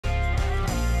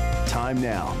Time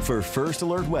now for First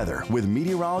Alert Weather with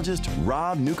meteorologist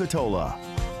Rob Nucatola.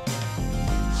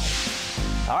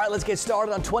 All right, let's get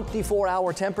started on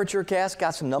 24-hour temperature cast.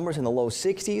 Got some numbers in the low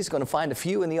 60s. Going to find a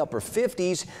few in the upper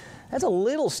 50s. That's a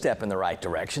little step in the right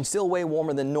direction. Still way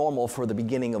warmer than normal for the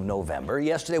beginning of November.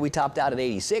 Yesterday we topped out at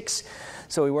 86,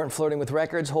 so we weren't flirting with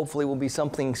records. Hopefully we'll be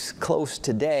something close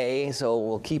today, so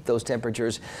we'll keep those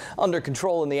temperatures under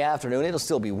control in the afternoon. It'll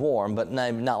still be warm, but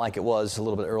not like it was a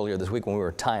little bit earlier this week when we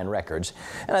were tying records.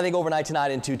 And I think overnight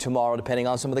tonight into tomorrow, depending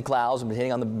on some of the clouds and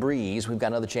depending on the breeze, we've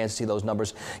got another chance to see those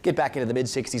numbers get back into the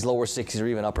mid-60s, lower 60s, or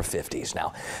even upper 50s.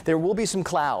 Now, there will be some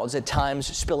clouds at times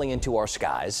spilling into our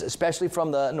skies, especially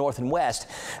from the north and west.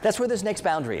 That's where this next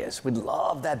boundary is. We'd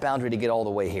love that boundary to get all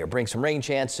the way here. Bring some rain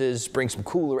chances, bring some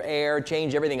cooler air,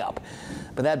 change everything up.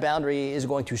 But that boundary is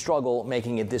going to struggle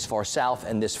making it this far south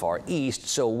and this far east,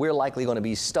 so we're likely going to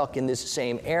be stuck in this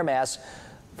same air mass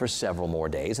for several more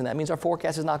days, and that means our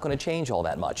forecast is not going to change all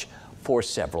that much for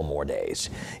several more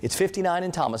days. It's 59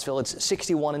 in Thomasville, it's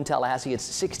 61 in Tallahassee, it's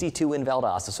 62 in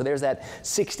Valdosta, so there's that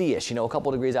 60-ish, a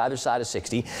couple degrees either side of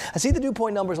 60. I see the dew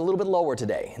point numbers a little bit lower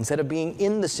today. Instead of being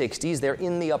in the 60s, they're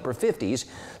in the upper 50s,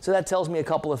 so that tells me a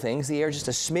couple of things. The air is just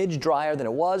a smidge drier than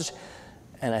it was,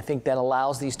 and I think that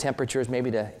allows these temperatures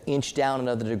maybe to inch down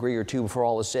another degree or two before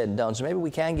all is said and done. So maybe we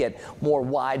can get more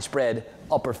widespread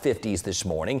upper 50s this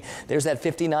morning. There's that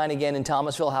 59 again in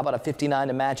Thomasville. How about a 59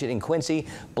 to match it in Quincy?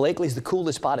 Blakely's the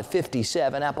coolest spot at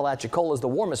 57. Apalachicola the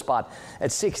warmest spot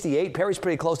at 68. Perry's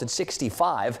pretty close at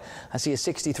 65. I see a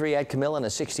 63 at Camilla and a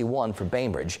 61 for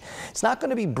Bainbridge. It's not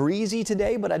going to be breezy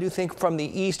today, but I do think from the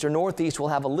east or northeast we'll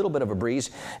have a little bit of a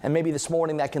breeze, and maybe this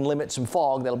morning that can limit some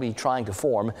fog that'll be trying to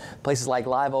form. Places like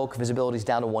Live Oak, visibility is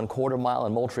down to 1/4 mile,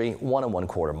 and Moultrie 1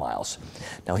 1/4 miles.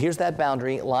 Now here's that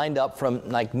boundary lined up from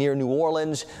like near New Orleans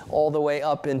all the way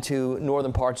up into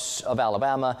northern parts of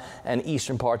Alabama and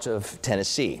eastern parts of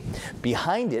Tennessee.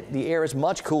 Behind it, the air is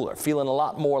much cooler, feeling a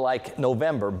lot more like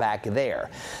November back there.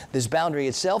 This boundary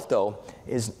itself, though,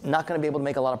 is not going to be able to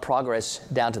make a lot of progress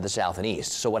down to the south and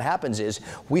east. So what happens is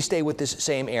we stay with this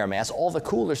same air mass. All the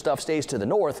cooler stuff stays to the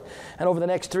north, and over the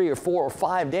next 3 or 4 or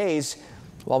 5 days,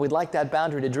 while we'd like that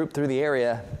boundary to droop through the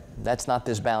area, that's not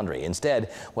this boundary. Instead,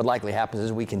 what likely happens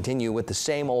is we continue with the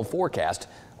same old forecast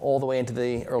all the way into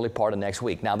the early part of next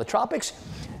week. Now, the tropics,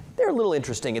 they're a little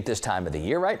interesting at this time of the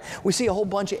year, right? We see a whole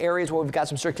bunch of areas where we've got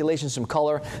some circulation, some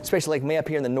color, especially like way up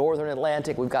here in the northern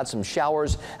Atlantic. We've got some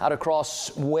showers out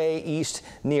across way east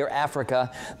near Africa.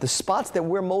 The spots that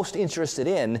we're most interested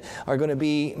in are going to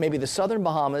be maybe the southern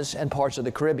Bahamas and parts of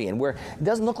the Caribbean, where it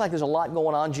doesn't look like there's a lot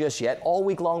going on just yet. All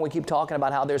week long we keep talking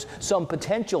about how there's some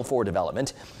potential for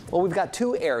development. Well, we've got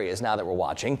 2 areas now that we're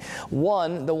watching.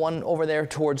 One, the one over there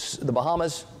towards the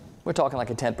Bahamas, we're talking like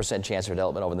a 10% chance of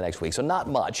development over the next week, so not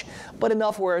much, but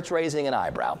enough where it's raising an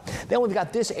eyebrow. Then we've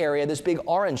got this area, this big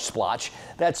orange splotch,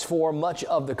 that's for much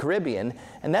of the Caribbean,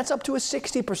 and that's up to a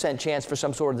 60% chance for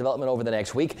some sort of development over the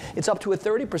next week. It's up to a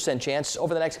 30% chance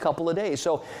over the next couple of days.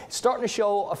 So it's starting to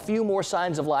show a few more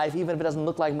signs of life, even if it doesn't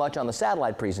look like much on the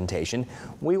satellite presentation.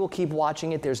 We will keep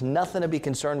watching it. There's nothing to be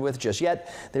concerned with just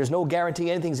yet. There's no guarantee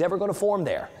anything's ever going to form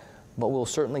there, but we'll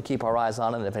certainly keep our eyes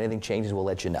on it, and if anything changes, we'll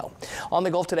let you know. On the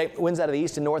Gulf today, winds out of the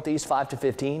east and northeast, 5 to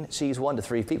 15, seas 1 to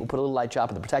 3 feet. We'll put a little light chop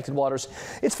in the protected waters.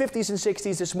 It's 50s and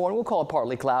 60s this morning. We'll call it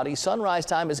partly cloudy. Sunrise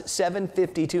time is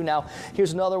 7:52. Now,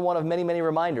 here's another one of many, many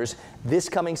reminders. This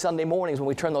coming Sunday morning is when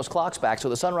we turn those clocks back, so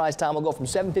the sunrise time will go from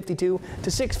 7:52 to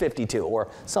 6:52, or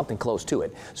something close to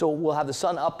it. So we'll have the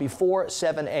sun up before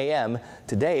 7 a.m.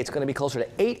 Today, it's going to be closer to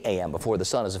 8 a.m. before the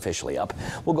sun is officially up.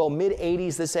 We'll go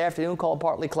mid-80s this afternoon, call it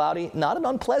partly cloudy. Not an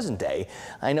unpleasant day.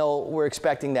 I know we're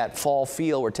expecting that fall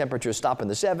feel where temperatures stop in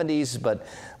the 70s, but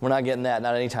we're not getting that,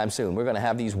 not anytime soon. We're going to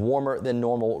have these warmer than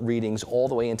normal readings all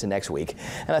the way into next week.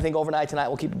 And I think overnight tonight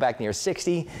we'll keep it back near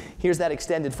 60. Here's that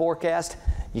extended forecast.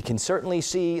 You can certainly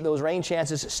see those rain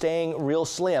chances staying real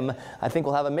slim. I think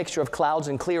we'll have a mixture of clouds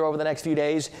and clear over the next few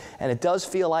days, and it does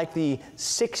feel like the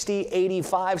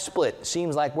 60-85 split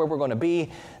seems like where we're going to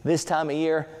be this time of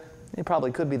year. It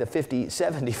probably could be the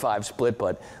 50-75 split,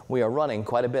 but we are running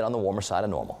quite a bit on the warmer side of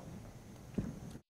normal.